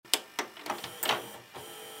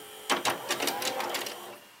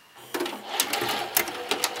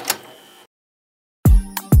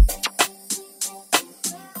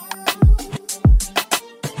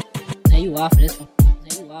off for this one.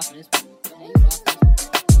 Say you off for this one. Say you off for this one.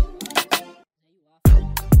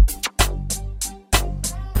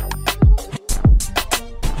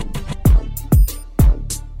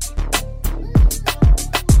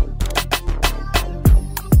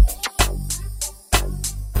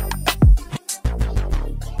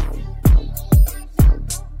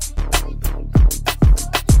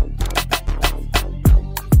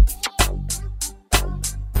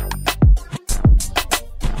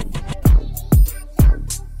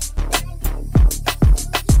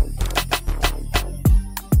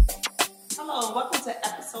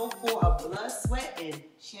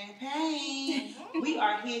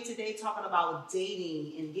 Today talking about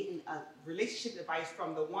dating and getting a relationship advice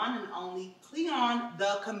from the one and only Kleon,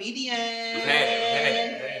 the comedian.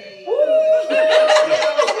 Hey.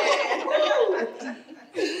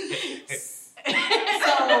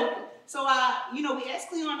 So we asked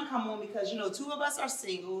Kleon to come on because, two of us are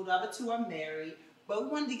single, the other two are married, but we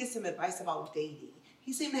wanted to get some advice about dating.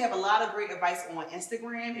 He seemed to have a lot of great advice on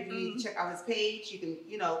Instagram. If you need to check out his page, you can,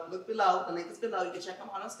 look below. The link is below. You can check him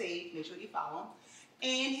out on stage. Make sure you follow him.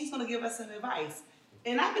 And he's going to give us some advice.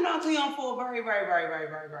 And I've been on Kleon for a very, very, very, very,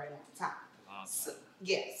 very, very long time. So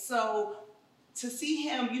to see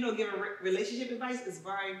him, give a relationship advice is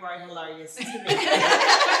very, very hilarious to me.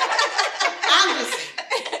 I'm just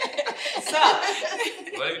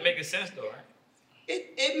saying. Well, it makes sense though, right?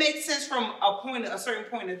 It makes sense from a certain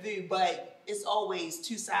point of view, but it's always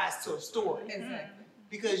two sides to a story. Exactly.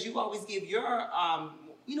 Because you always give your,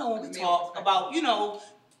 when we talk about,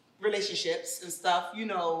 relationships and stuff,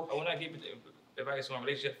 But when I give advice on a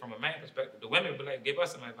relationship from a man perspective, the women be like, give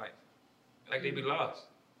us some advice. Like they be lost.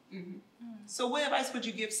 Mm-hmm. So what advice would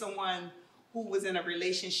you give someone who was in a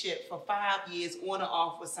relationship for 5 years on and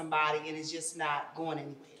off with somebody and is just not going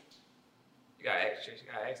anywhere? You gotta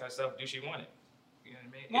ask herself, do she want it? You know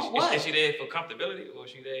what I mean? What? Is she there for comfortability or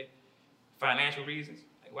is she there for financial reasons?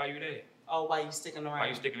 Like why you there? Oh, why you sticking around? Why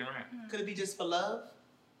you sticking around? Could it be just for love?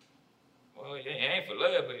 Well, it ain't for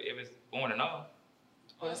love, but if it's on and off.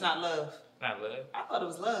 Well, it's not love. Not love. I thought it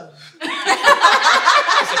was love.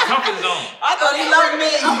 It's a comfort zone. I thought he loved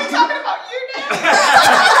me. Are we talking about you now?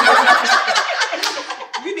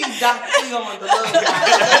 You need Dr. Kleon, the love guy.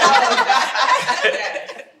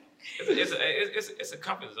 It's a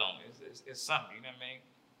comfort zone. It's something, you know what I mean?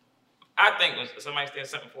 I think when somebody stays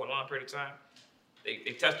something for a long period of time,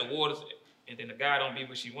 they test the waters, and then the guy don't be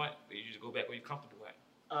what she want, you just go back where you're comfortable at.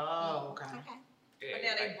 Oh, okay. Yeah, but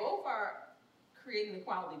now they both are creating the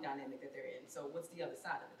quality dynamic that they're in. So what's the other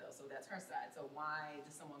side of it though? So that's her side. So why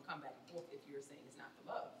does someone come back and forth if you're saying it's not for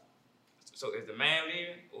love? So is the man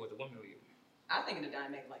leaving or is the woman leaving? I think in a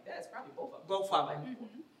dynamic like that, it's probably both of them. Both of them.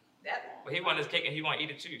 That long. But he want his cake and he want to eat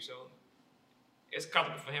it too. So it's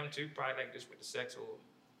comfortable for him too, probably like just with the sex or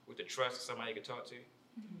with the trust of somebody you can talk to.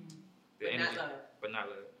 The But energy, not love. but not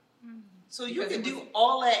love. So you can do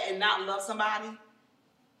all that and not love somebody?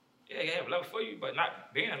 Yeah, you have love for you, but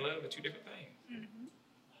not being in love are two different things.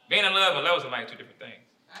 Being in love and loving somebody are two different things.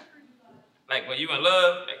 I agree. Like when you in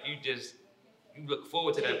love, like you look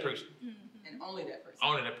forward to that person. And only that person.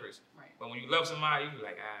 Only that person. Right. But when you love somebody, you be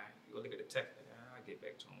like, you go look at the text, like, I'll get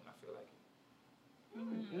back to him when I feel like it.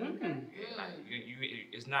 Yeah, like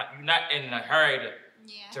you're not in a hurry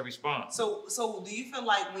to respond. So do you feel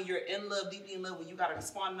like when you're in love, deeply in love, when you gotta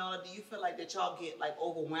respond and all that, do you feel like that y'all get like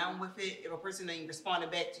overwhelmed with it if a person ain't responding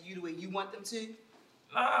back to you the way you want them to?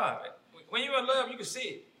 Nah, when you're in love, you can see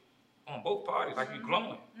it on both parties, like you're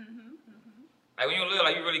glowing. Like when you're in love,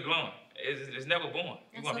 like you're really glowing. It's never born.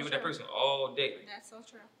 You want to be with that person all day. Like, that's so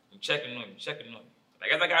true. You checking on you.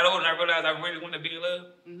 Like as I got older and I realized I really want to be in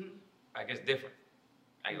love, like it's different.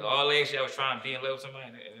 Like all last year I was trying to be in love with somebody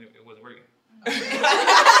and it wasn't working.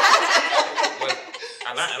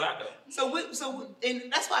 I learned a lot though. So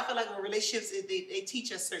and that's why I feel like in relationships they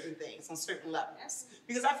teach us certain things on certain levels.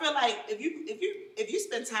 Because I feel like if you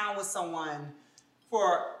spend time with someone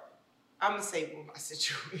for, I'm gonna say with my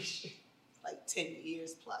situation, like 10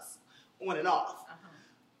 years plus, on and off,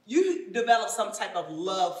 you develop some type of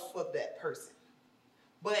love for that person,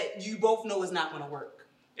 but you both know it's not gonna work.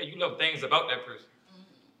 Yeah, you love things about that person.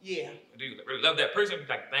 Yeah. Do you really love that person?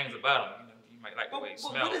 Like things about him. You might like the way he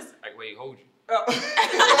smells, like the way he holds you.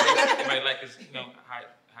 You might like his,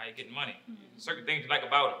 how he getting money. Certain things you like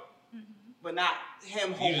about him. But not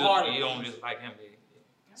him wholeheartedly. You don't just like him. Yeah.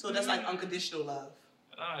 So that's like unconditional love.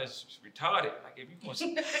 It's retarded. Like if you want to,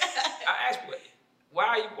 I ask you, why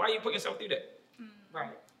are you putting yourself through that?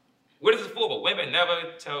 Right. What is it for? But women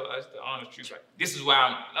never tell us the honest truth. Like, this is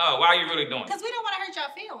why why are you really doing it? Because we don't want to hurt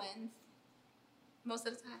y'all feelings most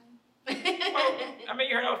of the time. Well, I mean,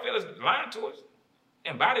 you heard our feelings lying to us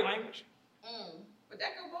in body language. But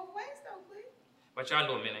that go both ways though, please. But y'all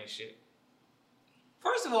know men ain't shit.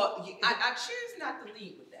 First of all, I choose not to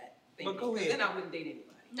lead with that. But go 'cause ahead. Then I wouldn't date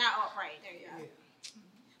anybody. Not all right. There you go.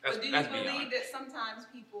 But do you That's believe beyond. that sometimes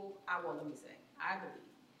people, let me say, I believe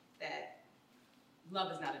that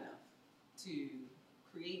love is not enough to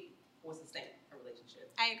create or sustain a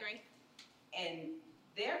relationship. I agree. And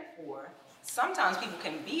therefore, sometimes people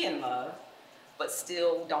can be in love, but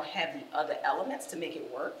still don't have the other elements to make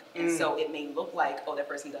it work. And so it may look like, oh, that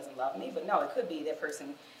person doesn't love me, but no, it could be that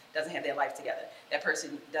person doesn't have their life together. That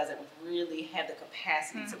person doesn't really have the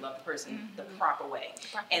capacity to love the person the proper way.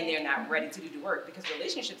 And they're not ready to do the work, because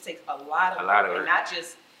relationships take a lot of work, and not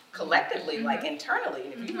just collectively, like internally.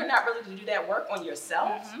 And if you are not ready to do that work on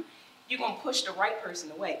yourself, you're gonna push the right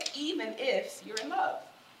person away, even if you're in love.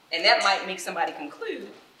 And that might make somebody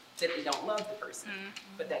conclude that they don't love the person,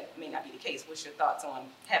 but that may not be the case. What's your thoughts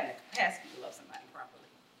on having the capacity to love somebody properly?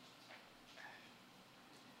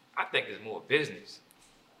 I think it's more business.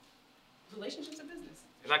 Relationships are business.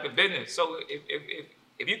 It's like a business. So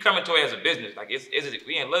if you come into it as a business, like is it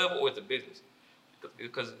we in love or is it business?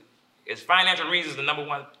 Because is financial reasons the number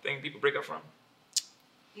one thing people break up from?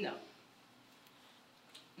 No.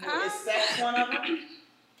 is sex one of them?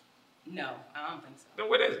 No, I don't think so. Then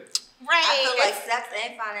what is it? Right. I feel like sex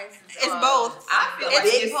and finances. It's both. I feel the like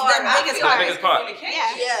big it's part. the I biggest feel part. like- Biggest part. Communication.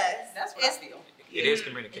 Yeah. Yes. That's what It's- I feel. It is It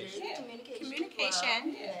communication. is communication.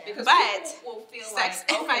 Communication. Yeah. Because But people will feel sex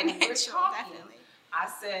like, and okay, we're financial, talking. definitely. I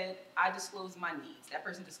said I disclosed my needs. That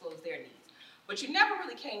person disclosed their needs. But you never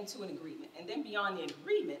really came to an agreement. And then beyond the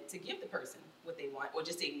agreement, to give the person what they want, or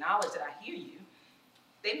just to acknowledge that I hear you,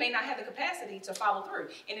 they may not have the capacity to follow through.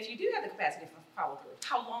 And if you do have the capacity to follow through,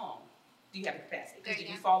 how long do you have the capacity? There Because you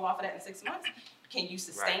did you go. fall off of that in 6 months? Can you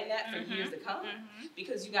sustain Right. that for years to come?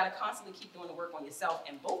 Because you got to constantly keep doing the work on yourself,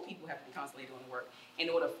 and both people have to be constantly doing the work in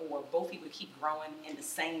order for both people to keep growing in the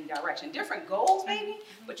same direction. Different goals, maybe,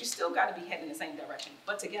 but you still got to be heading in the same direction,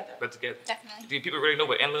 but together. But together. Definitely. Do people really know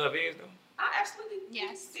what in love is though? I absolutely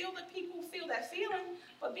Yes. feel that people feel that feeling,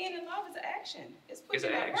 but being in love is an action. It's It's putting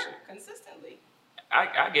an in that action. work consistently.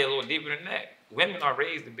 I get a little deeper than that. Women are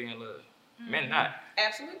raised to be in love. Men not.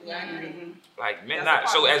 Absolutely, I agree. Like men That's not.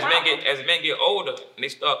 So part as of the men get older and they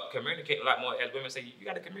start communicating a lot more, as women say, you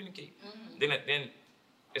gotta communicate. Then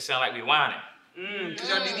it sounds like we whining. Because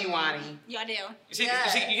y'all do be whiny. Y'all do. You see,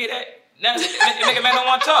 Yeah. you hear that? Now it make a man don't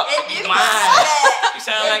want to talk. It You do whine. feel that. You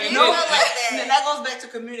sound like It you do know. feel like And then that. that goes back to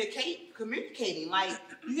communicating. Like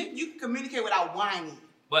you can communicate without whining.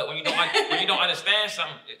 But when you don't understand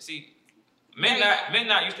something, see, men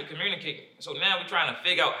not used to communicating. So now we're trying to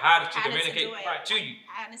figure out how to How to communicate do it. to you.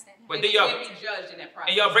 I understand. But And then you y'all can't be judged in that process.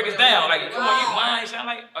 and y'all break us down like, come on, you Wow. whine. You sound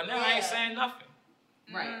like, oh, now I ain't Yeah. saying nothing.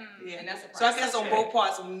 Right. Yeah. And that's a So I process. guess on both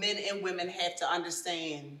parts, men and women have to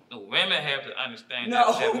understand. No, women have to understand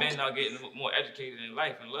No. that men are getting more educated in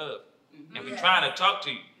life and love. And we're Yeah. trying to talk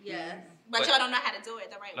to you. Yes. But y'all don't know how to do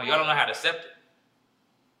it the right No, way. y'all don't know how to accept it.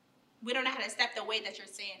 We don't know how to accept the way that you're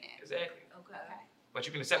saying it. Exactly. Okay. But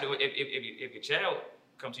you can accept it if your child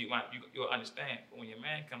comes to you, you'll understand. But when your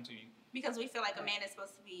man comes to you, Because we feel like a man is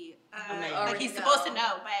supposed to be, man. like he's Already supposed to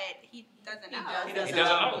know. know, but he doesn't know. He doesn't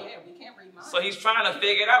know. Yeah, we can't read minds. so he's trying to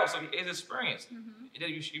figure it out. So his experience. And then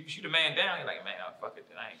you shoot a man down, you're like, man, oh, fuck it,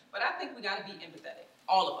 I ain't. But I think we got to be empathetic,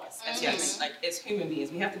 all of us, as humans, like as human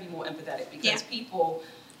beings, we have to be more empathetic because people,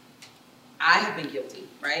 I have been guilty,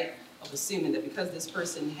 right, of assuming that because this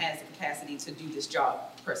person has the capacity to do this job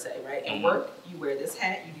per se, right, and work, you wear this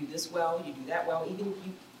hat, you do this well, you do that well, even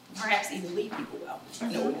you perhaps even lead people well in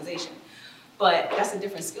an organization. But that's a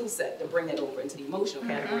different skill set to bring that over into the emotional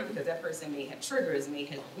category because that person may have triggers, may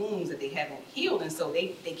have wounds that they haven't healed, and so they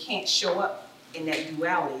can't show up in that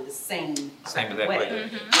duality the same Same way. exact way.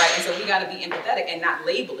 Right, and so we got to be empathetic and not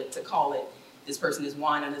label it to call it this person is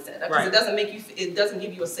whining this because Right. it doesn't make you. It doesn't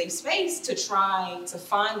give you a safe space to try to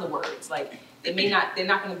find the words. Like they're not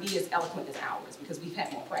going to be as eloquent as ours because we've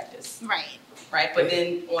had more practice. Right. Right, but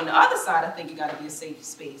then on the other side, I think you got to be a safe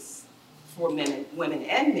space for women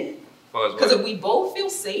and men. Because if we both feel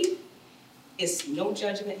safe, it's no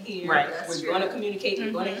judgment here. Right. That's We're going to communicate.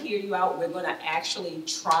 We're going to hear you out. We're going to actually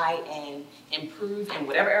try and improve in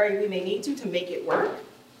whatever area we may need to make it work.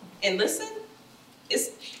 And listen,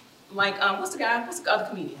 it's like what's the other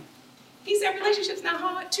comedian? He said relationships not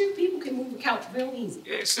hard. 2 people can move a couch real easy.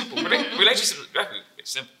 Yeah, it's simple. Relationships,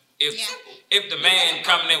 it's simple. If the man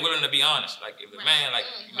coming in willing to be honest, like if the man like,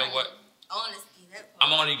 you know what, Honesty. That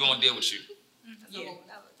part. I'm only gonna deal with you. Yeah.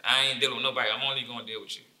 I ain't dealing with nobody. I'm only gonna deal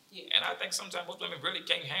with you. Yeah. And I think sometimes most women really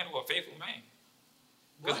can't handle a faithful man.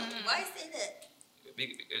 'Cause Why you say that?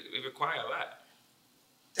 it requires a lot.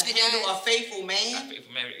 To handle a faithful man. A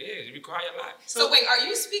faithful man, yeah, it requires a lot. So wait, are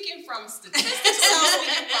you speaking from statistics or are you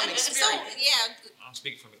speaking from experience? I'm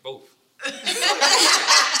speaking from both. I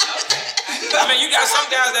mean, you got some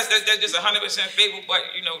guys that's just 100% faithful, but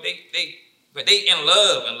you know they in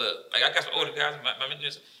love. Like I got some older guys, my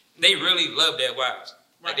mentors, they really love their wives.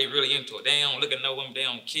 Like they really into it. They don't look at no woman, they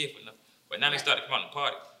don't care for nothing. But now they start to come out and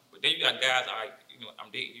party. But then you got guys, all right, you know, I'm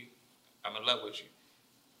dating you, I'm in love with you.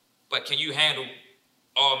 But can you handle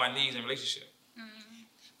all my needs in a relationship?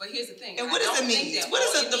 But here's the thing. And what is the needs? What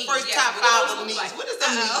is the first yeah, top 5 of needs? like? What is the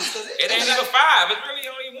needs? It ain't even 5. It's really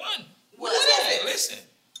only one. What is it? Listen.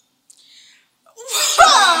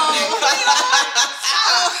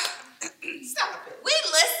 Stop it. We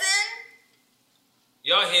listen.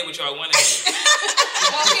 Y'all hear what y'all want to hear.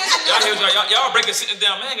 Y'all hear what y'all break a sentence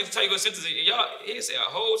down. Man, I can tell you what sentence. Y'all hear say a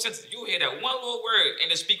whole sentence. You hear that one little word and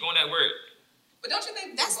then speak on that word. But don't you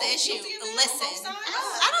think That's the issue. Listen. I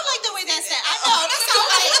I don't like the way that said. I know. That's not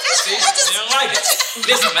like. See, they don't like it.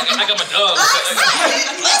 Listen, like I'm a dog.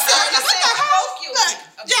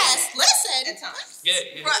 Yes, listen. At times.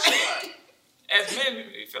 Yeah. As men,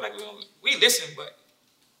 we feel like we listen, but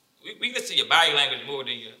we listen to your body language more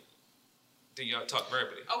than your talk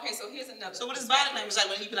verbally. Okay, so here's another. So what is body language like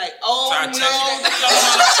when you be like, oh Try no? to text you.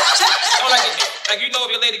 No, like you know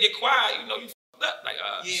if your lady get quiet, you know you fucked up. Like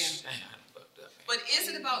Yeah. damn, I fucked up. But is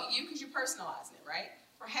it about you because you're personalizing it, right?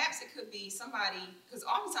 Perhaps it could be somebody, because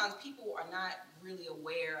oftentimes people are not really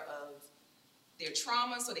aware of their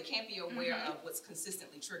trauma, so they can't be aware of what's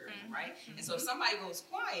consistently triggering them, right? And so if somebody goes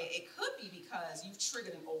quiet, it could be because you've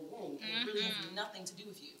triggered an old wound and it really has nothing to do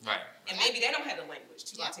with you. Right. And maybe they don't have the language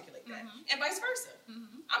to articulate that. And vice versa.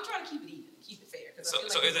 I'm trying to keep it even, keep it fair. So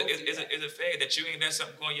is it fair that you ain't let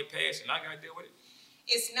something go in your past and I gotta deal with it?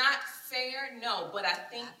 It's not fair, no, but I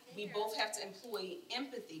think we both have to employ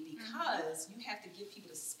empathy because you have to give people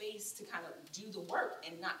the space to kind of do the work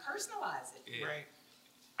and not personalize it. Yeah. Right.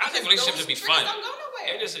 I think relationships should be fun. Don't go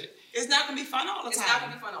nowhere. It's not gonna be fun all the It's time. not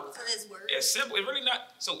gonna be fun all the time. So it's work. It's simple. It's really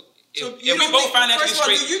not. So if you we don't both think, financially first of all,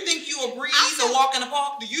 straight, do you think you a breeze or walk in the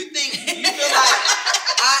park? Do you feel like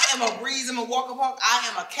I am a breeze, I'm a walk in the park, I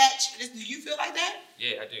am a catch? Do you feel like that?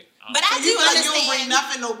 yeah, I do. But So I do you feel like you don't bring understand.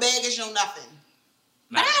 nothing, no baggage, no nothing.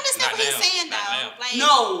 But I understand what he's now. saying Not though. now. Like,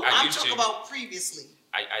 No, I I'm used talking to. about previously.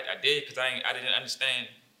 I did because I didn't understand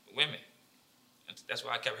women. That's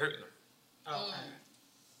why I kept hurting them. Okay.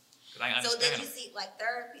 Because I didn't So understand did you them. seek like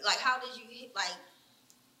therapy? Like how did you like?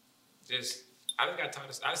 I just got tired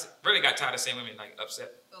of. I just really got tired of seeing women like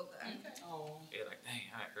upset. Okay. Oh. Yeah, like dang,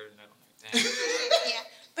 I ain't heard that. I'm like, damn. yeah.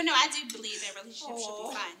 But no, I do believe that relationships should be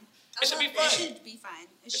fun. It should be It fun. should be fun.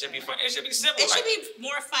 It should be fun. It should be simple. It should Like, be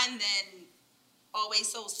more fun than always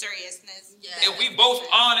so seriousness. Yeah. if we both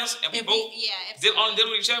honest and we If both deal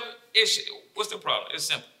absolutely. with each other, what's the problem? It's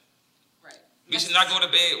simple. Right. We should not go to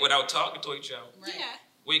bed without talking to each other. Right. Yeah.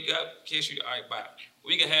 Wake up, kiss you, all right, bye.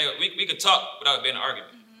 We can talk without being an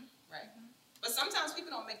argument. Right. But sometimes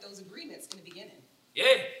people don't make those agreements in the beginning. Yeah,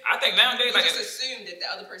 I think nowadays, You like just assume that the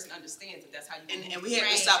other person understands that that's how you. And we have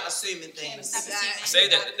to Right. stop assuming things. Stop assuming. I say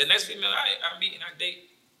that the next female I meet and I date,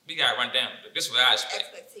 we gotta run down. This is what I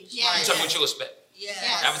expect. Expectations. Yeah. You tell me what you expect. Yes.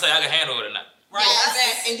 I'm gonna tell you I can handle it or not. Right.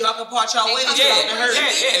 Yes. And y'all can part y'all ways. Yeah, without the hurt.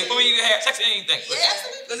 before we even have sex or anything.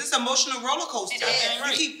 Because it's an emotional roller coaster. It is.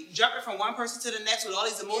 You keep jumping from one person to the next with all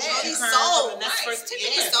these emotions Yeah, you it's curve soul. from the next Right. person.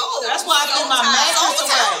 Typically Yeah. soul. That's why I threw my Soul mattress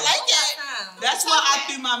time. away. Like that. That's why I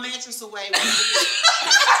threw my mattress away. A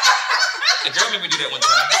girl made me do that one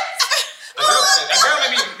time. A girl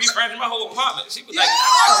made me refurnish my whole apartment. She was like,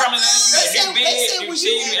 Yeah. coming in, They you bed, you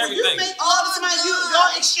cheese, when you everything. make all the time,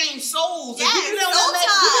 y'all exchange souls. And Yes, you do that soul with that,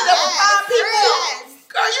 you do that with time. 5 people. Yes.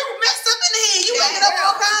 Girl, you messed up in the head. You Yeah, ended up all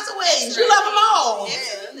girl. kinds of ways. That's You right. love them all.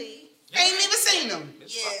 Absolutely. Ain't even seen them.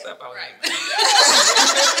 It's Yeah. fucked up out Right. here.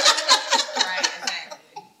 Right, exactly.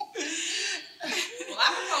 Well, I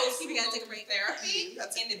propose people gotta go take a through break. therapy You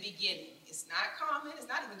gotta take- in the beginning. It's not common. It's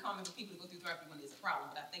not even common for people to go through therapy when there's a problem.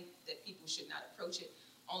 But I think that people should not approach it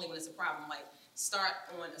only when it's a problem. Like start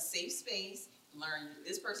on a safe space, learn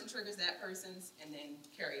this person triggers that person's, and then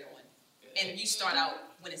carry on. And you start out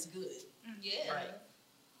when it's good. Yeah. Right.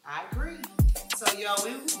 I agree. So, y'all,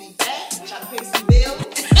 we will be back. Try to pay some bills.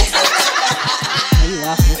 You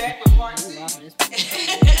lost this. Back with part You 2. lost this.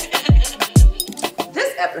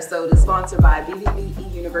 This episode is sponsored by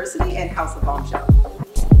BBBE University and House of Bombshell.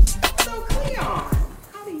 So, Kleon,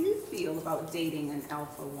 how do you feel about dating an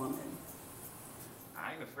alpha woman?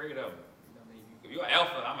 I ain't afraid of them. You know what I mean? If you're an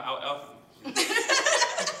alpha, I'm an out alpha.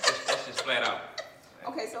 That's just flat out.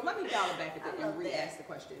 Okay, so let me dial it back a bit I love and re-ask the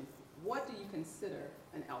question. What do you consider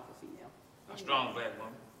an alpha female? A strong black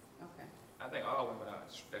woman. Okay. I think all women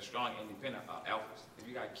that strong and independent are alphas. If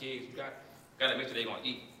you got kids, you gotta make sure they're gonna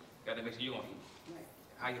eat. Gotta make sure you're gonna eat. Right.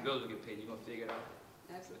 How your bills will get paid, you're gonna figure it out.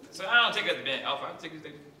 Absolutely. So I don't take it as being alpha. I take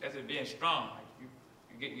it as being strong. Like you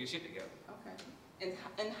getting your shit together. Okay.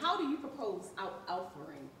 And how do you propose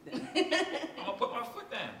out-alphaing them? I'm gonna put my foot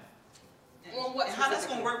down. Well, what And how that's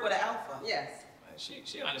gonna work with an alpha? Yes.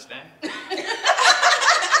 She understand. We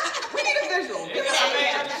need a visual. Yeah, I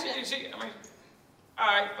mean, all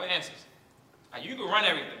right, for instance, you can run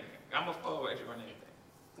everything. I'm a forward as you run everything.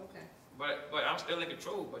 Okay. But I'm still in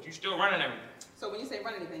control, but you still running everything. So when you say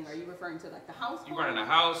run anything, are you referring to like the house? You running the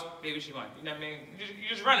house, baby, she run. You know what I mean? You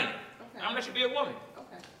just running it. Okay. I'm gonna let you be a woman.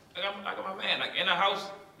 Okay. I got my man. Like in the house,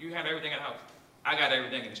 you have everything in the house. I got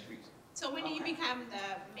everything in the streets. So when do you Okay. become the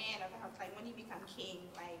man of the house? Like when do you become king?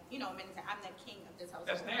 Like, you know, men say, I'm the king of this house.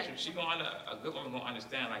 That's natural. She a good woman gonna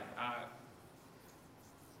understand. Like,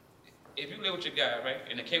 if you live with your guy, right,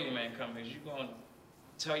 and the cable man comes, is you gonna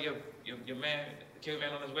tell your man, the cable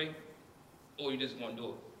man on his way, or you just gonna do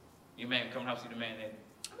it? Your man come out see the man, and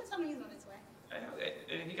I'm gonna tell him he's on his way.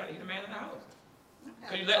 he the man in the house.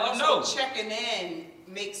 Cause Okay. you let him Also, know. checking in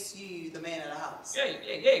makes you the man of the house.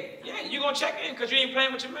 Yeah. You gonna check in because you ain't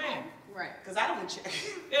playing with your man. Right. Because I don't check.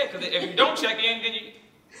 Yeah, because if you don't check in, then you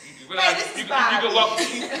realize Hey, this you is can walk. Bobby.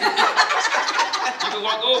 You can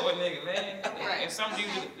walk over, nigga, man. Right. And some dudes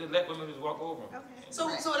just let women just walk over them.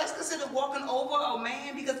 Okay. So that's considered walking over a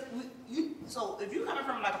man because so if you coming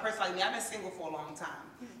from like a person like me, I've been single for a long time,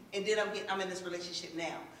 and then I'm in this relationship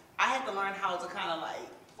now. I had to learn how to kind of like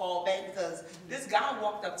fall back because this guy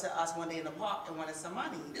walked up to us one day in the park and wanted some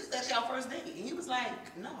money. This is actually our first date, and he was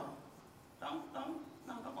like, "No, don't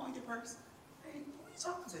go in your purse. Hey, who are you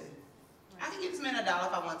talking to? I can give this man $1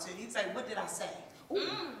 if I want to." He's like, "What did I say?" Ooh.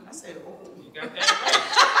 I said, "Oh." You got that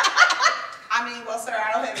right. I mean, well, sir,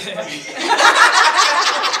 I don't have any money.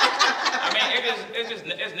 I mean,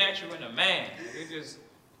 it's natural in a man.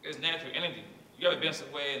 It's natural energy. You ever been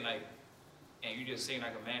somewhere and you just seen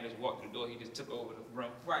like a man just walked through the door, he just took over the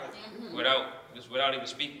room Right. without even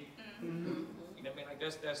speaking. Mm-hmm. You know what I mean? Like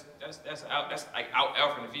that's like out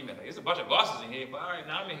alpha and female. Like, there's a bunch of bosses in here, but all right,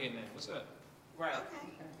 now I'm in here now. What's up? Right.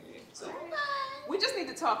 Okay. Yeah. So, We just need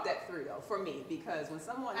to talk that through though, for me, because when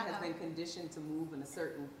someone has Uh-huh. been conditioned to move in a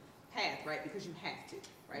certain path, right, because you have to,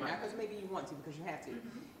 right, not because maybe you want to, because you have to,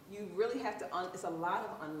 you really have to, it's a lot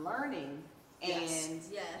of unlearning, Yes. and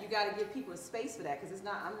Yeah. you got to give people a space for that, because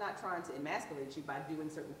I'm not trying to emasculate you by doing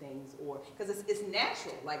certain things, or, because it's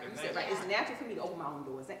natural, like you said, right, it's natural for me to open my own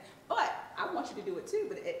doors, but I want you to do it too,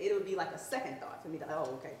 but it would be like a second thought for me to,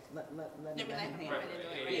 oh, okay, let me let him handle Right.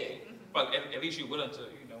 it. Yeah. But at least you're willing to,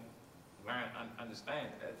 learn,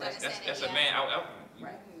 understand that. That's Understand a it, man out alpha.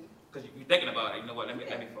 Right. Because you're thinking about it. You know what? Let me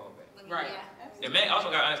fall back. Right. Yeah. The man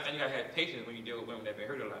also got to understand. You got to have patience when you deal with women that have been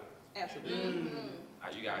hurt a lot. Absolutely.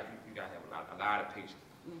 You got to have a lot of patience.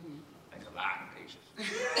 Like a lot of patience.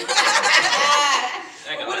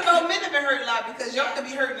 But what about men that been hurt a lot? Because y'all could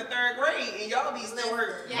be hurt in the 3rd grade and y'all be still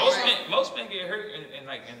hurt. Yeah. Most men get hurt in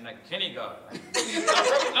kindergarten.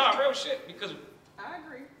 Real shit. Because I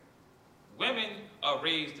agree. women are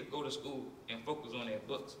raised to go to school and focus on their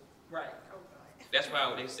books. Right. That's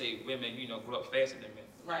why they say women, grow up faster than men.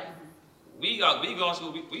 Right. We go to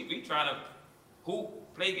school. We trying to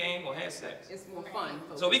hoop, play game, or have sex. It's more fun.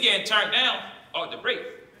 So we getting turned down off the break.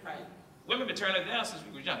 Right. Women been turning us down since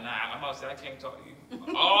we were young. Nah, I'm outside. I can't talk to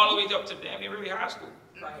you. All the way up to damn near really high school.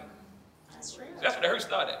 Right. That's true. That's where the hurt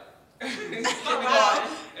started.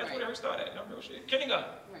 Kindergarten. That's where the hurt started. No real shit. Kindergarten.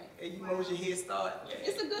 Right. And you know what your head start. Yeah.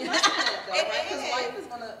 It's a good lesson in it though, right? Because life is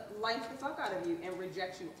gonna life the fuck out of you and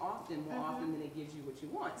reject you often, more often than it gives you what you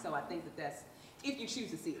want. So I think that's, if you choose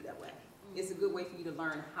to see it that way, it's a good way for you to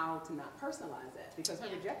learn how to not personalize that, because her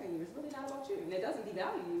rejecting you is really not about you, and it doesn't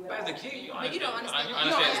devalue you But at as a all. kid, you But you don't understand. You You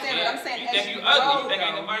don't understand what I'm saying. You As think you you ugly. grow, You think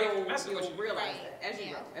ain't though, nobody messing with you'll you. realize Right. that as you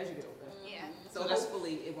Yeah. grow, as you get older. Yeah. So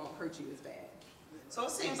hopefully it won't hurt you as bad. So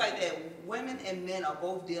it seems like that women and men are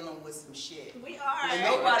both dealing with some shit. We are. And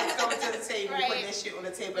nobody's coming to the table and Right. putting that shit on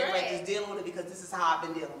the table. Everybody's just dealing with it because this is how I've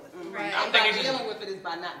been dealing with it. Right. I And think by it's just- dealing with it is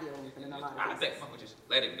by not dealing with it in a lot of I cases. think fuck, we just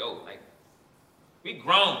let it go. Like, we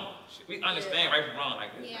grown. We understand right from wrong.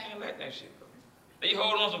 Like, Yeah. man, let that shit go. Then you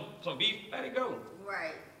hold on some beef, let it go.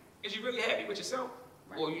 Right. Is you really happy with yourself?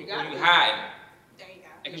 Right. Or you gotta be. hiding? There you go.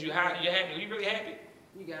 Because you happy, are you really happy?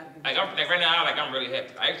 You gotta be. Like right now, I'm really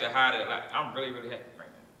happy. I used to hide it a lot. I'm really happy right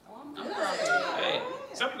now. Oh, I'm I'm good. proud of you. Hey,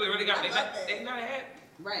 some people really got, they not happy.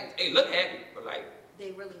 Right. They look happy, but like,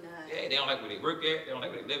 They really not. yeah, they don't like where they work at, they don't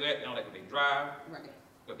like where they live at, they don't like where they drive. Right.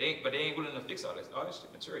 But they ain't willing to fix all this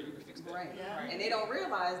shit material. You can fix that. Right. Yeah. And they don't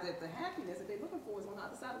realize that the happiness that they're looking for is on the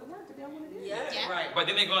other side of the work that they don't want to do. Yeah. Yeah. Right. But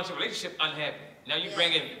then they go into a relationship unhappy. Now you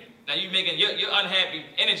Yeah. now you making your unhappy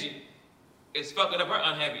energy is fucking up her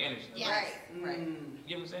unhappy energy. Yeah. Right. Right. You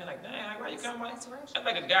know what I'm saying? Like, dang, why you come like That's right. that's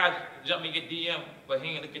like a guy jump me get DM, but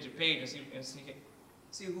he ain't look at your page and see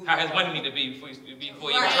See who how his money need to be before you even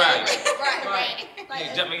try it. Right. Right.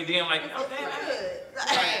 You jump me get DM like, oh damn. Good.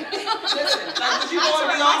 Right. Listen, like would you go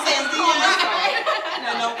on Beyonce's DMs?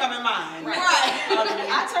 No, don't come in mine. Right.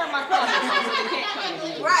 Ugly. I turn my comments on so they can't come to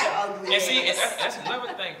me. Right. Ugly. And see, that's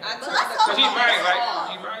another thing. I But turn let's the talk Cause you about married, that.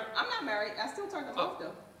 right? You married? I'm not married. I still turn them off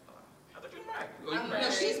though. I thought you were married. Oh, you I'm married.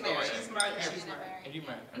 No, she's married. She's married. She's She's not married. married. And you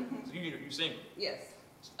married. So you single. Yes.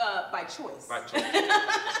 By choice. By choice.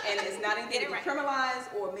 And it's not anything Get it to be right.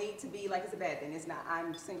 criminalized or made to be like it's a bad thing. It's not.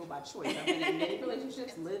 I'm single by choice. I've been in many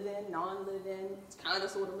relationships, live in, non-live in, kind of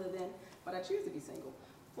sort of live in, but I choose to be single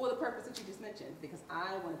for the purpose that you just mentioned because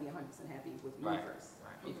I want to be 100% happy with me Right. first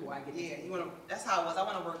Right. before I get Yeah, into you wanna. That's how it was. I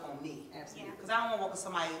want to work on me. Absolutely. Because I don't want to work with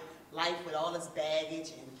somebody's life with all this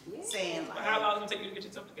baggage and Yeah. saying But how like, long does it take you to get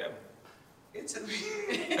yourself together? it took me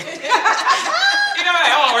You know,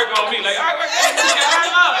 like, I want to work on me. Like, all right, work on me. How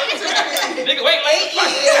long? Nigga, wait, 8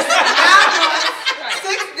 like, years, 9 months,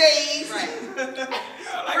 6 days, Right.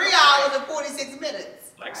 3 hours and 46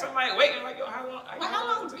 minutes. Like somebody waiting, like, yo, how long? Well, how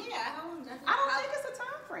long? Yeah, how long does it? I don't think it's a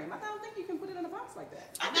time frame. I don't think you can put it in a box like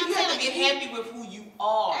that. I think you have to be happy with who you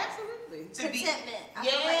are. Absolutely. To be, Contentment. I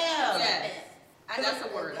Yeah. feel like contentment. Yes. I That's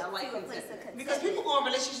know a word. to I like a place of contentment. because people go in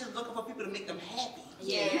relationships looking for people to make them happy.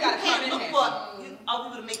 Yeah, Yeah. you gotta come can't in look happy. for other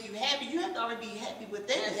people to make you happy. You have to already be happy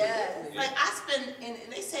within. Yes. Like I spend, and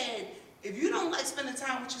they said, if you don't like spending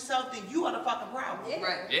time with yourself, then you are the fucking problem. Yeah.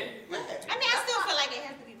 Right. Yeah. Yeah. I mean, I still feel like it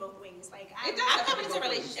has to be both ways. Like, It does I'm have to coming be into a both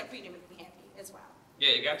ways. relationship for you to make me happy as well. Yeah,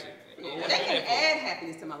 you got to. They can add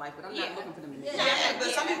happiness to my life, but I'm not Yeah. looking for them to make Yeah. me Yeah, but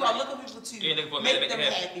some people are looking for people to Yeah, looking for make them to them make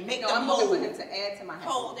them happy, make No, them I'm looking whole. for him to add to my happiness.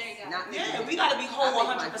 Whole, there you go. Not me. Yeah, we gotta be whole I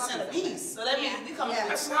make my 100% of fucking peace. So that means Yeah. we come Yeah. in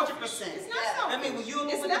That's with 100%. It's not Yeah. selfish. I mean, when you're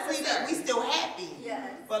It's looking for necessary. we still happy. Yes.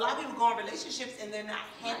 But a lot of people go in relationships and they're not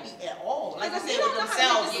happy at all. Like I Because said, you with don't know how to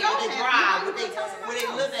themselves, make what yourself they happy. drive, How what you they, gonna tell where they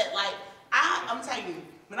somebody live at. Like, I'm telling you,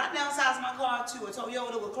 when I downsized my car to a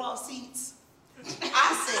Toyota with cloth seats, I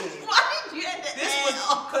said, Why did you have to this add was,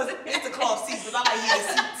 because it's the cloth seats, but I like heated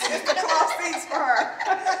seats. It's the cloth seats for her.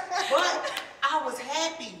 But I was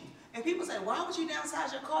happy. And people say, why would you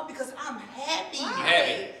downsize your car? Because I'm happy. You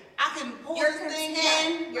happy. I can pull You're this thing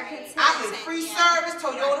content. in. You're Right. content. I get free Yeah. service,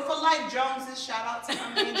 Toyota for life, Joneses. Shout out to my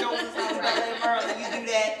man Joneses out in LA, Maryland. You do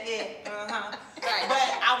that, yeah. Right.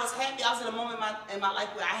 But I was happy. I was in a moment in my life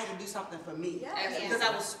where I had to do something for me. Yeah. Absolutely. Because I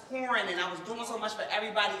was pouring and I was doing so much for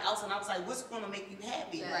everybody else, and I was like, what's going to make you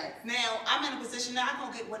happy? Right. Now, I'm in a position now I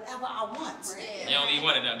can get whatever I want. Yeah. You don't even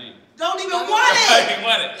want it now, do you? Don't even want You it. don't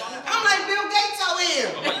want it. I'm like Bill Gates out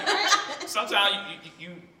here. Sometimes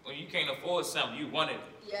you when you can't afford something, you want it.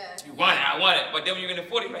 Yeah. You want it, I want it. But then when you're gonna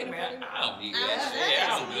afford it, like, man, I don't need that shit.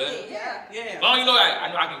 Yeah, I'm good. Yeah. Yeah. As long as you know I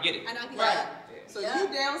know I can get it. I know I can Right. So Yeah. you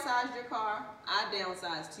downsized your car, I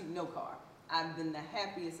downsized to no car. I've been the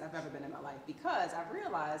happiest I've ever been in my life because I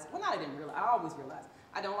realized, well, not I didn't realize, I always realized,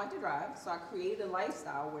 I don't like to drive, so I created a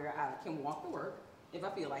lifestyle where I can walk to work if I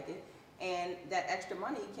feel like it, and that extra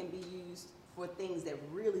money can be used for things that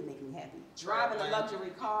really make me happy. Driving a Right. luxury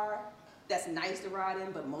car, that's nice to ride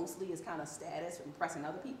in, but mostly is kind of status for impressing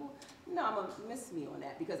other people. No, I'm gonna miss me on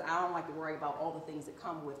that because I don't like to worry about all the things that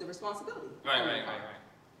come with the responsibility. Right, of right, the car. right.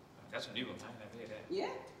 That's what you want. I never hear that. Yeah,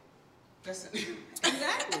 Listen.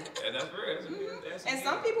 exactly. Yeah, that's real. That's real. That's And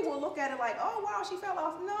some people will look at it like, oh wow, she fell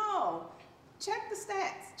off. No, check the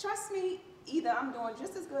stats. Trust me, either I'm doing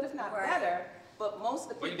just as good, if not Right. better. But most of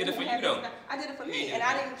the people Well, you did it who for have you, this though. now- I did it for You me, did and it.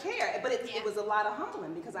 I didn't care. But it Yeah. was a lot of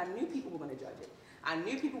humbling because I knew people were going to judge it. I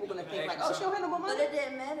knew people were going to Can I think like, ask you oh, she'll handle more But money. it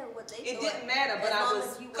didn't matter what they It thought. didn't matter, but As I long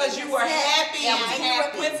was- as you Because you were content. happy. Yeah, I was And you were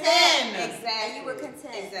happy. Within. Exactly. And you were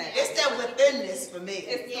content. Exactly. It's that withinness for me.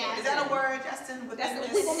 It's- Yeah. Is that a word, Justin? That's Withinness?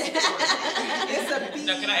 what we gonna make it work. It's a B.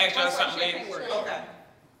 Now, can I ask y'all That's why something, champagne ladies? works. Okay.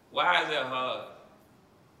 Why is it hard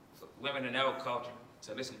for women in our culture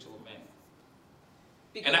to listen to a man?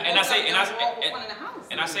 Because And I most say- of and them I- grew up with and- one in the house.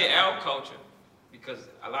 And I say our culture because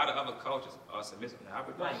a lot of other cultures are submissive. Now,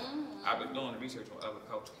 I've been doing research on other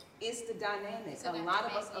cultures. It's the dynamic. So A lot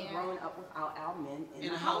of us are yeah. growing up without our men in In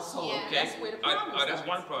the a household. household. Yeah. That's where the problem That's starts.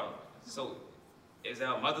 one problem. So, is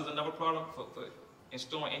our mothers another problem for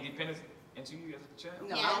instilling independence into you as a child?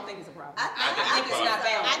 No, Yeah. I don't think it's a problem. I I think it's not I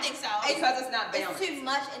balanced. think so. Because it's not It's balanced. too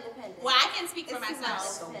much independence. Well, I can speak for It's too much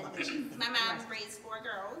myself. independence. My mom's raised 4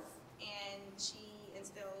 girls, and she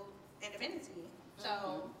instilled independence in me.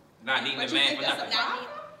 So not needing a But you man think for that's nothing. a problem?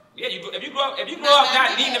 Yeah, if you grow up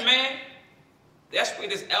not needing a man, that's where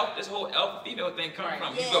this whole alpha female thing comes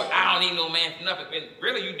from. You go, I don't need no man for nothing. And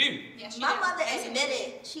really, you do. Yes, My does. mother Absolutely.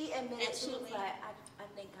 admitted, she was Absolutely. like, I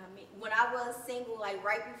think I mean, when I was single, like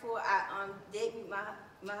right before I did meet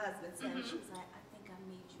my husband, Tim, she was like, I think I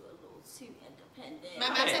made you a little too independent. My I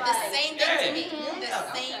mom was said like, the same thing to me. Yeah.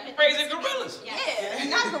 The same thing. Raising gorillas. Yeah.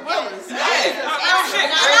 Not gorillas. Yeah, no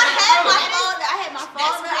shit. And Raising gorillas. I had my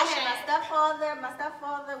That's father, I had my bullshit. stepfather. My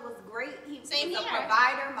stepfather was great. He Same was a here.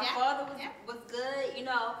 provider. My Yeah. father Yeah. was good, you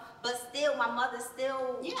know. But still, my mother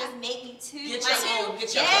still Yeah. just made me too. Get like, your own.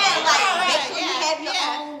 Get your yeah, own. like Right, make sure you yeah, have your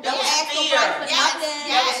yeah. own. That Don't was ask fear. nobody for Yes, nothing.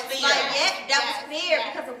 yes, fear. Like, yeah, that was yes, fear yes.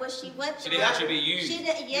 because of what she went She through. didn't want you to be used. She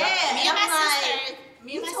did, yeah. Me and I'm my like, sister.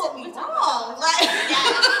 Me you and my told sister. me we talk wrong. about Like,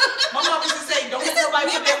 My mom used to say, don't let nobody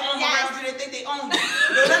put their arm Yes. around you. They think they own you.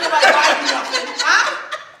 Don't let nobody buy you nothing. Huh?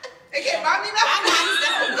 They can't buy me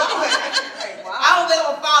nothing. Go ahead. Wow. I don't let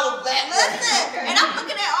them follow black women. listen, and I'm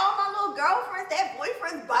looking at all my little girlfriends, their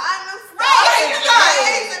boyfriends buying them stuff. Right,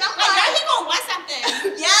 right. And I'm Like, girl, like, you gonna want something in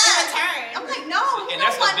yeah. return. I'm like, no, And you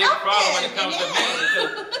that's don't a want big problem when it nothing. comes to men because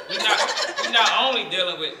we not only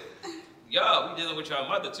dealing with y'all, we dealing with your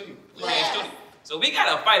mother too. Yeah. So we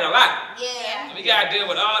gotta fight a lot. Yeah. We gotta deal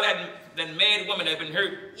with all that mad woman that been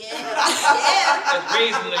hurt, Yeah. Yeah. that's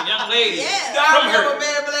raising a young lady Yeah. God from love a hurt.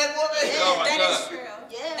 mad black woman. Oh my That God. is true.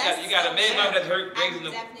 Yeah. You got a mad mother that's hurt, I raising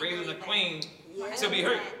definitely the believe that. queen Yeah. to be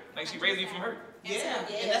hurt, like she raising you from hurt. Yeah,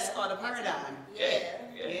 Yeah. and that's called a paradigm. Yeah.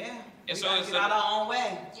 Yeah. And We so gotta it's get out our own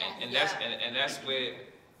way. and that's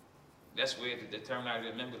where the terminology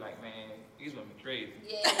of men be like, man, these women crazy.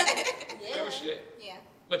 Yeah. Real Yeah. shit. Yeah.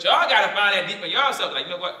 But y'all gotta find that deep in yourself. Like,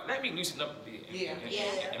 you know what? Let me loosen up a bit. Yeah.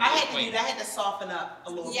 Yeah. I had to do that. I had to soften up a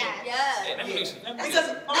little Yeah. bit. Yeah, Yeah. let me loosen. Let me Because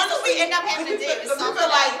loosen. That's what we end up having to do. is Because we soften feel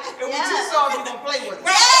up. like if we're too Yeah. soft, you're gonna play with us.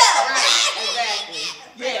 Yeah. Exactly.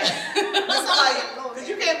 Yeah. Because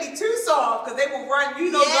you can't be too soft because they will run, you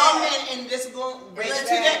know, Yeah. young men and just go right to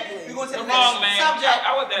that. Exactly. We're going to the Come on, next man. subject.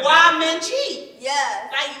 I was that Why man. men cheat? Yeah.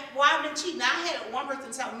 Like, why men cheat? Now, I had one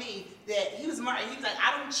person tell me that he was married. He was like,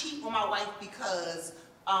 I don't cheat on my wife because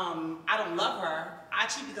I don't love her. I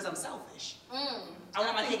cheat because I'm selfish. I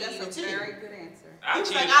want my I think cake and eat that's it a too. very good answer. I He was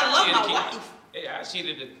cheated. like, I love cheated my to keep- wife. Yeah, I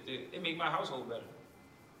cheated. It made my household better.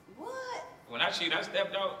 What? When I cheated, I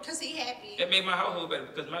stepped out. Because he happy. It made my household better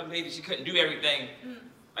because my lady, she couldn't do everything.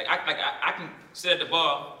 Like I can sit at the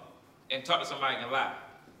bar and talk to somebody and lie.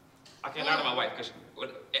 I can't lie to my wife because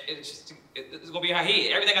it's gonna be in her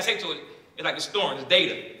head. Everything I say to her, it's like the storm, it's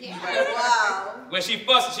data. Yeah. Wow. When she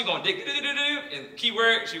fusses, she gonna dig and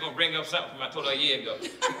keyword, she gonna bring up something from I told her a year ago. It's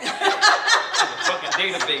a fucking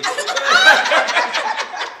database.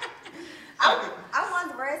 I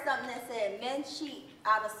once read something that said men cheat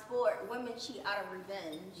out of sport, women cheat out of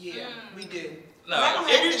revenge. Yeah, we do. No, I don't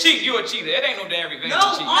if have you to cheat, you a cheater. It ain't no damn revenge No,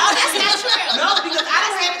 to cheat. that's not true. No, because I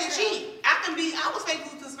don't have to cheat. I was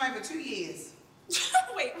faithful to somebody for 2 years.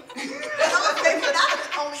 Wait. I was thinking that was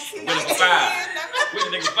only 2 With years. a 5. With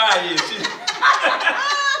a nigga 5 years.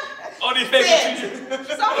 Only faithful 2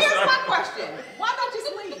 years. So here's my question. Why not just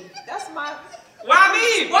leave? That's my. Why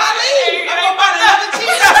leave? Why leave? It I'm ain't gonna about find another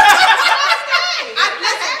cheater. that.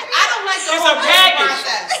 I don't like the It's whole a package.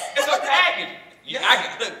 process. It's a package.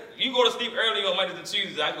 Yeah. Look, you go to sleep early on Mondays and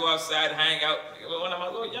Tuesdays. I go outside and hang out with one of my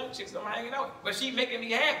little young chicks. I'm hanging out, but she making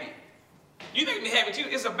me happy. You make me happy too.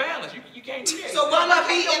 It's a balance. You can't do it. So why not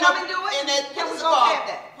be Can in a woman do it? in that Can what's we it go called? have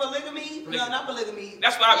that? Polygamy? No, not polygamy.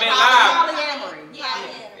 That's why I've been live. Polyamory.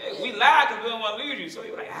 Yeah. We lie because we don't want to lose you. So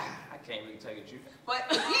you're like, I can't really tell you the truth. But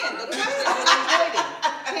again, the question is avoiding.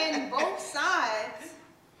 Can both sides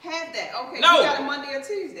have that? Okay, No. you got a Monday or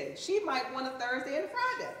Tuesday. She might want a Thursday and a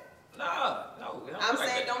Friday. No. I'm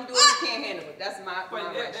saying don't do it if you can't handle it. That's my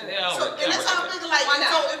rationale. So, and that's how I'm thinking, like, Why not?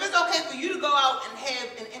 so if it's okay for you to go out and have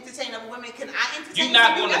and entertain other women, can I entertain You're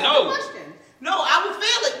not you? gonna That's know. the question. No, I would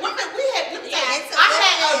feel it. Women, let me tell you, it's I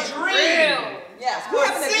had a a dream Yes, for we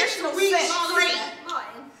have an 6 additional weeks sense. straight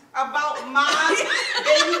Martin. about my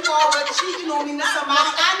baby father cheating on me with somebody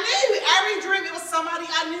I knew. Every dream it was somebody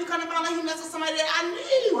I knew coming around like he messed with somebody that I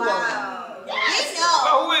knew. Wow. Yes. We know.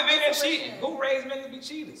 But who invented cheating? Who raised men to be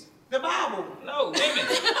cheaters? The Bible. No, women.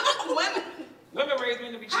 Women. Women raise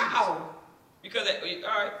men to be cheaters. How? Because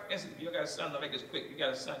all right, listen, you got a son. I'll make this quick. You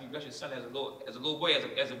got a son. You got your son as a little boy,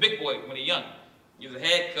 as a big boy when he's young. Give a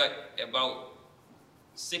haircut at about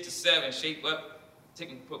 6 or 7, shape up,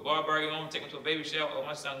 put Barbary on, take him to a baby shower. Oh,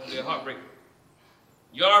 my son gonna be a heartbreaker.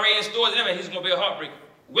 You already in stores and everything. He's gonna be a heartbreaker.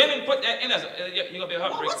 Women put that in as you're gonna be a Well,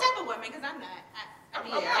 heartbreaker. what type of women? Because I'm not.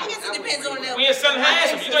 I guess it depends on them. When your son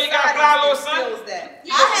handsome, you know you got a fly little son.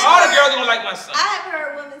 Yeah. All the girls don't like my son. I have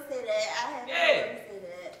heard women say that. I have heard women say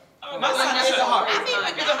that. Oh, My son is a heart. I think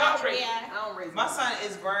with He's a that, heartbreaker. yeah. I don't raise My son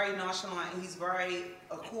is very nonchalant. He's very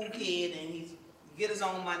a cool kid, and he's get his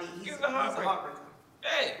own money. He's a heartbreaker.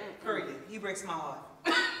 Hey. Period. He breaks my heart.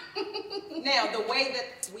 Now, the way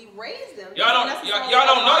that we raise them, Y'all don't know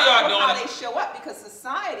y'all doing how it. they show up, because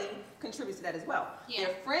society contributes to that as well. Yeah.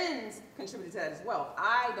 Their friends contribute to that as well.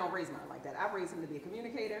 I don't raise mine like that. I raise him to be a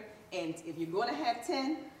communicator, and if you're going to have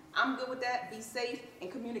 10, I'm good with that. Be safe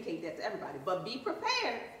and communicate that to everybody. But be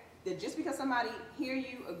prepared that just because somebody hear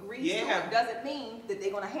you, agrees to it, doesn't mean that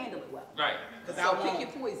they're going to handle it well. Right. Because So pick your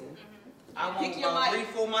poison. I won't Pick your life.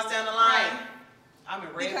 3-4 months down the line. Right. I'm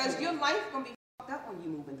in red. Because your life going to be fucked up when you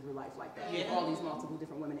move into life like that. With Yeah. all these multiple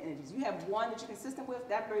different women energies. You have one that you're consistent with,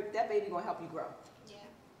 that baby going to help you grow. Yeah.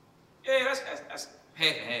 Yeah, that's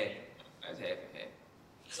half and half. That's half and half.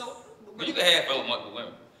 So, But you can have fun with multiple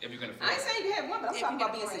women if you can afford I ain't it. saying you have one, but I'm If talking you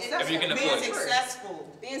about can being afford it. successful. If you can being afford it.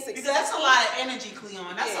 successful. Being successful. Because that's a lot of energy,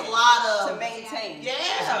 Kleon. That's Yeah. a lot To of. maintain. It's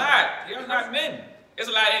Yeah. a lot. Y'all not men. It's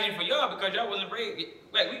a lot of energy for y'all because y'all wasn't raised.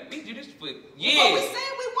 Like, we do this for But we're years.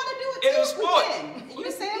 saying we want to do it It's too. a if sport. We can. And you're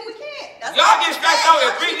saying we can't. That's Y'all all get I'm scratched saying. out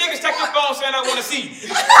if 3 niggas text your phone saying I want to see you.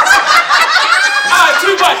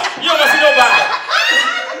 Too much. You don't want to see nobody.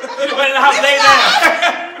 You went in the house, lay down.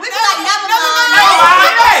 We be like, never mind.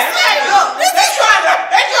 They trying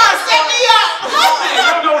to set me up. You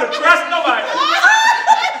don't know to trust nobody.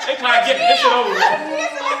 They trying to get this shit over with.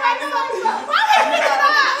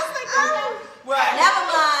 Right. Never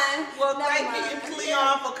mind. Well, Never thank mind. you,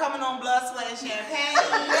 Kleon, for coming on Blood, Sweat, and Champagne.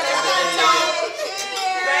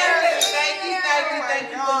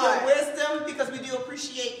 Thank you for your wisdom, because we do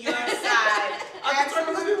appreciate your side of the story,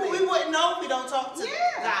 because we wouldn't know if we don't talk to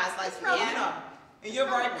guys like you. You know. And you're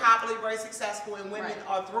very popular, very successful, and women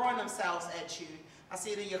are throwing themselves at you. I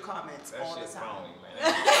see it in your comments That all the shit's time. phony,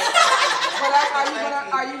 man.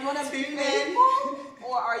 But are you gonna be faithful,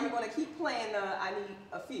 or are you gonna keep playing I need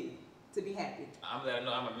a few to be happy? I'm letting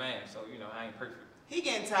know I'm a man, so you know I ain't perfect. He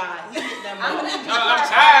getting tired. He getting that I'm money. gonna need you No, to I'm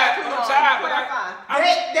clarify, tired. I'm Kleon, tired, but clarify.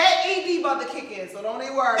 That ED about to kick in, so don't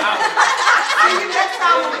even worry about it. See you next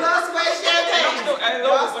time with Blood, Sweat, and Champagne.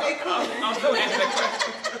 Y'all stay cool. I'm still answering that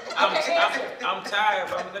question. I'm tired,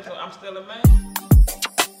 but I'm gonna let you know I'm still a man.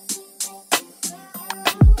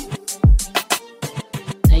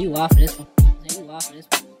 Now you off this one.